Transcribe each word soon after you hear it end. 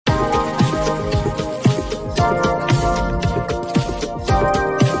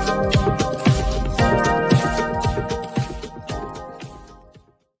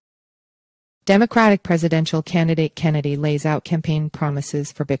Democratic presidential candidate Kennedy lays out campaign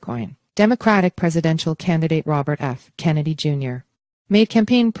promises for Bitcoin. Democratic presidential candidate Robert F. Kennedy Jr. made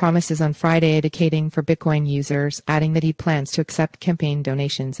campaign promises on Friday advocating for Bitcoin users, adding that he plans to accept campaign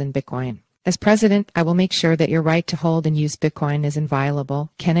donations in Bitcoin. As president, I will make sure that your right to hold and use Bitcoin is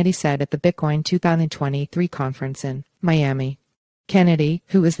inviolable, Kennedy said at the Bitcoin 2023 conference in Miami. Kennedy,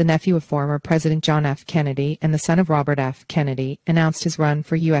 who is the nephew of former President John F. Kennedy and the son of Robert F. Kennedy, announced his run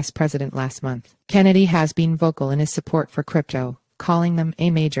for U.S. president last month. Kennedy has been vocal in his support for crypto, calling them a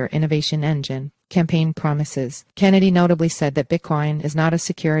major innovation engine. Campaign promises. Kennedy notably said that Bitcoin is not a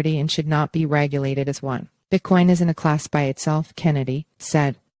security and should not be regulated as one. Bitcoin isn't a class by itself, Kennedy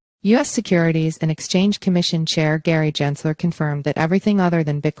said. U.S. Securities and Exchange Commission Chair Gary Gensler confirmed that everything other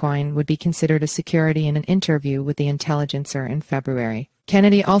than Bitcoin would be considered a security in an interview with The Intelligencer in February.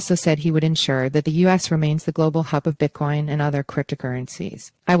 Kennedy also said he would ensure that the U.S. remains the global hub of Bitcoin and other cryptocurrencies.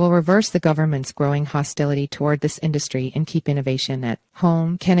 I will reverse the government's growing hostility toward this industry and keep innovation at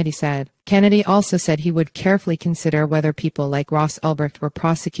home, Kennedy said. Kennedy also said he would carefully consider whether people like Ross Ulbricht were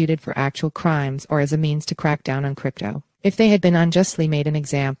prosecuted for actual crimes or as a means to crack down on crypto. If they had been unjustly made an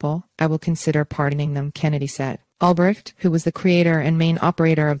example, I will consider pardoning them, Kennedy said. Ulbricht, who was the creator and main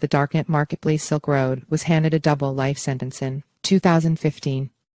operator of the darknet marketplace Silk Road, was handed a double life sentence in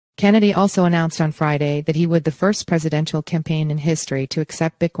 2015. Kennedy also announced on Friday that he would the first presidential campaign in history to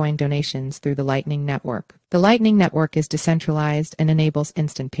accept Bitcoin donations through the Lightning Network. The Lightning Network is decentralized and enables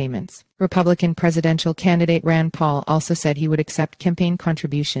instant payments. Republican presidential candidate Rand Paul also said he would accept campaign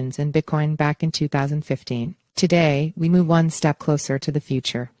contributions in Bitcoin back in 2015. Today, we move one step closer to the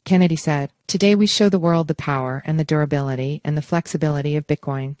future, Kennedy said. Today we show the world the power and the durability and the flexibility of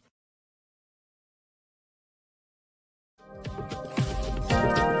Bitcoin.